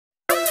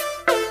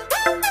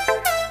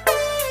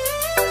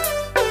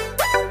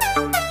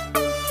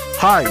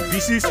Hi,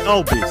 this is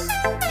Elvis.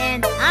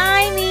 And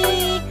I'm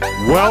me.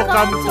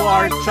 Welcome to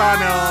our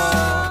channel.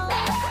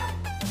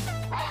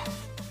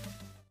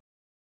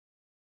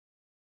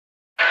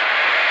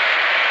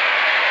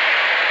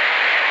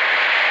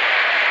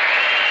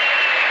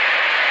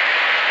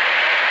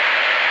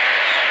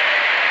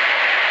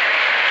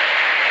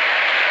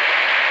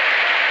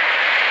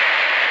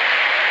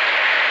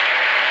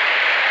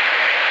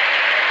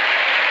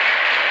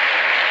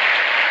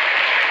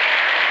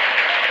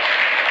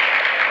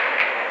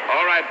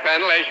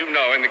 Panel, as you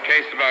know, in the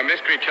case of our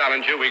mystery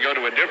challenger, we go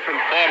to a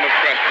different form of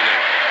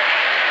questioning.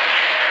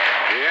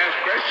 We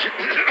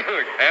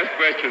ask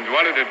questions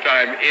one at a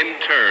time in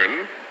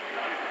turn,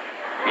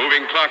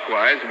 moving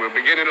clockwise, and we'll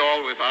begin it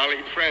all with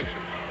Ali Francis.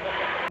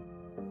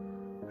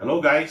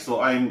 Hello guys, so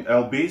I'm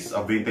Elvis,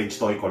 a vintage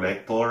toy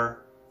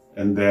collector.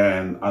 And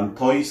then, ang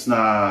toys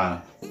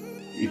na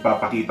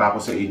ipapakita ko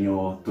sa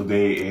inyo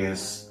today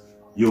is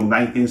yung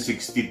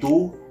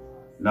 1962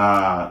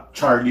 na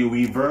Charley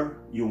Weaver,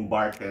 yung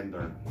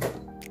bartender.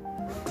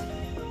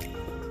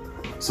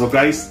 So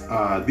guys,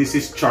 this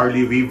is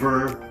Charley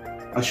Weaver.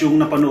 As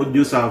yung napanood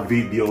nyo sa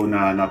video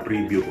na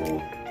preview ko,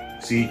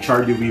 si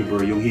Charley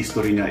Weaver, yung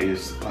history niya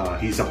is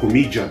he's a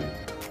comedian.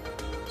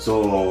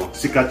 So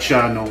sikat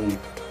siya nung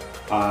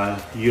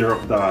year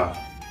of the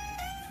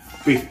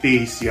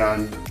 50s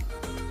yan.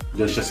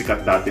 Diyan siya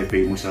sikat dati,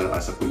 famous siya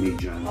as a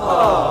comedian.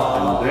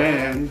 And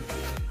then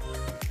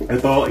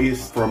ito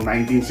is from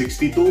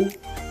 1962.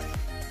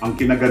 Ang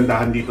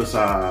kinagandahan dito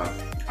sa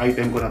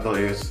item ko na to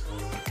is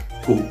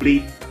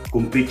complete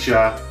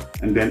siya,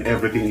 and then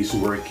everything is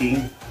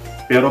working.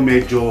 Pero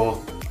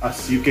medyo,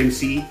 as you can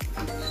see,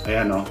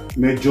 ayan o,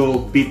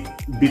 medyo beat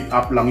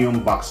up lang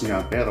yung box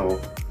niya, pero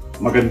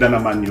maganda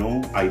naman yung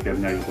item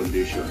niya, yung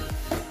condition.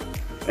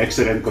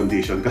 Excellent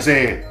condition.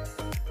 Kasi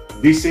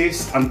this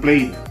is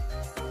unplayed.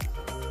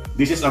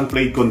 This is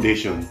unplayed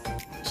condition.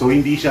 So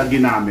hindi siya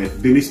ginamit.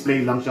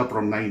 Dinisplay lang siya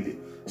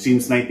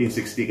since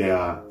 1960,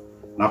 kaya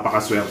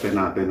napakaswerte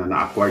natin na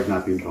na-acquired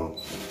natin to.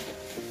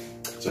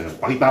 So,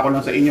 pakita ko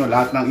lang sa inyo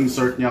lahat ng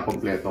insert niya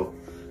kompleto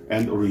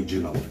and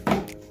original.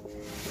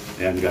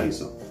 Ayan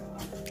guys. So.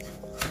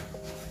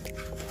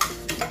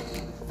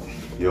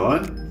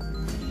 Yun.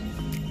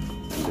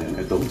 And then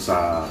itong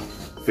sa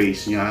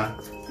face niya,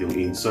 yung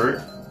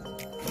insert.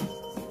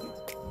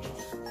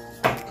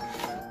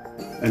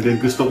 And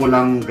then gusto ko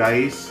lang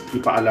guys,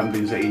 ipaalam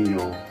din sa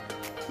inyo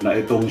na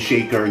itong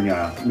shaker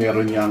niya,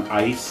 meron niyang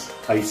ice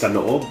sa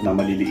loob na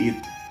maliliit.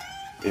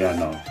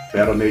 Ayan o.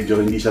 Pero medyo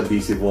hindi siya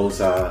visible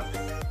sa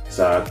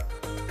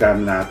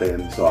cam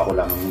natin. So ako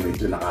lang ang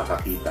medyo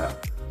nakakakita.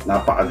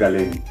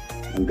 Napakagaling.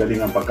 Ang galing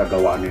ang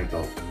pagkagawa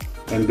nito.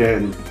 And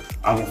then,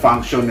 ang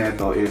function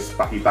nito is,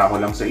 pakita ko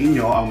lang sa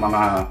inyo ang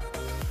mga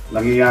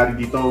nangyayari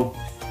dito.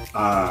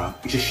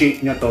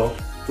 Isi-shake niya to,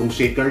 itong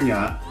shaker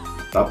niya.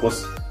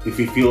 Tapos,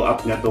 i-fill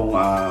up niya itong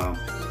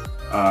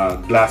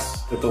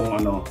glass,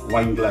 itong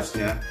wine glass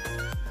niya.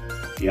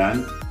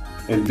 Yan.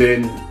 And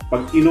then,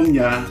 pag inom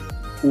niya,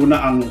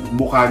 una ang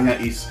mukha niya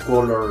is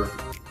color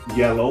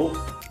yellow.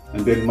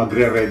 And then,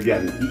 magre-red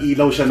yan.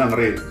 Iilaw siya ng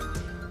red.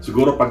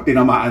 Siguro pag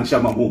tinamaan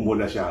siya,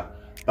 mamumula siya.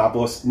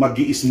 Tapos,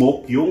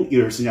 magi-smoke yung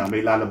ears niya.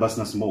 May lalabas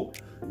na smoke.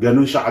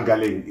 Ganun siya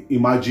kagaling.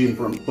 Imagine,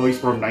 toys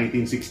from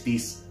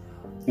 1960s.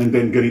 And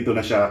then, ganito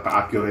na siya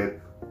ka-accurate.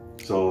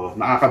 So,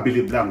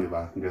 nakakabilib lang, di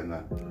ba?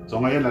 Ganda.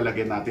 So, ngayon,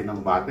 lalagyan natin ng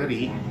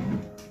battery.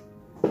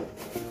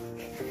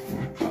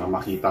 Para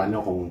makita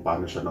nyo kung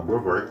paano siya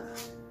nag-work.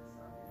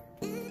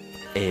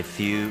 A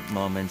few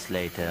moments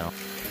later.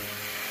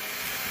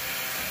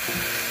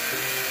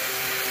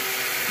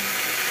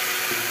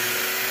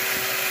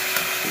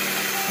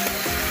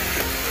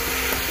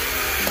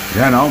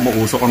 Yan o,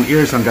 mausok ang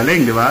ears, ang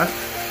galing, di ba?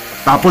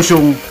 Tapos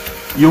yung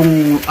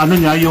ano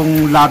niya,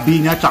 yung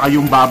labi niya, tsaka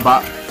yung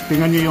baba.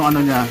 Tingnan niyo yung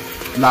ano niya,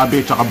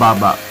 labi tsaka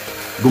baba.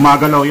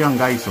 Gumagalaw yan,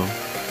 guys, oh.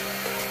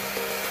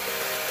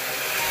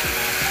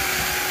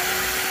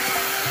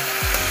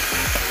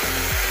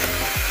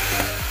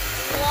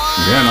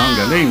 Yan o, ang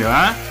galing, di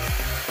ba?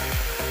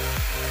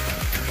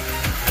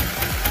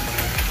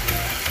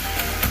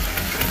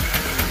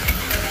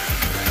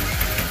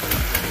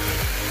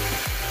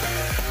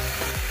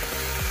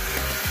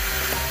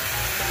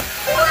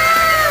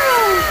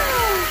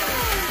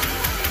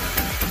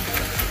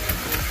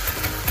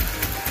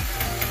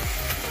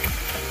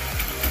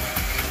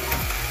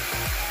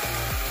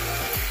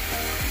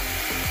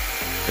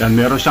 Yan,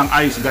 meron siyang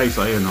ice guys,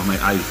 so ayun, may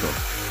ice, oh.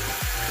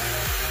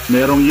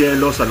 Merong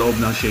yellow sa loob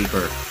ng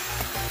shaker,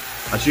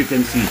 as you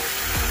can see.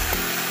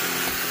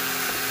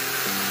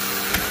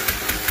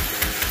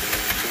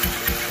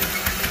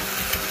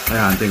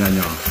 Ayan, tingnan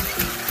nyo.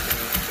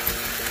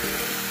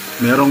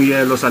 Merong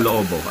yellow sa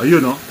loob, oh.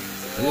 Ayun, oh.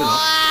 Ayun,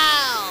 oh.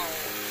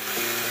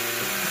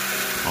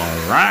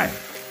 Alright.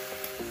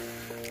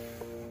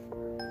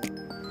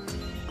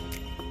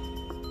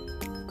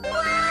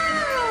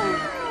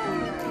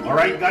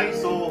 Alright guys,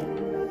 so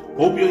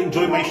hope you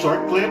enjoy my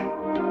short clip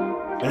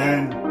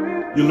and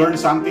you learn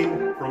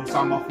something from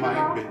some of my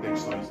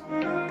vintage toys.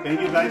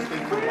 Thank you guys.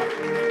 Thanks for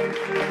watching.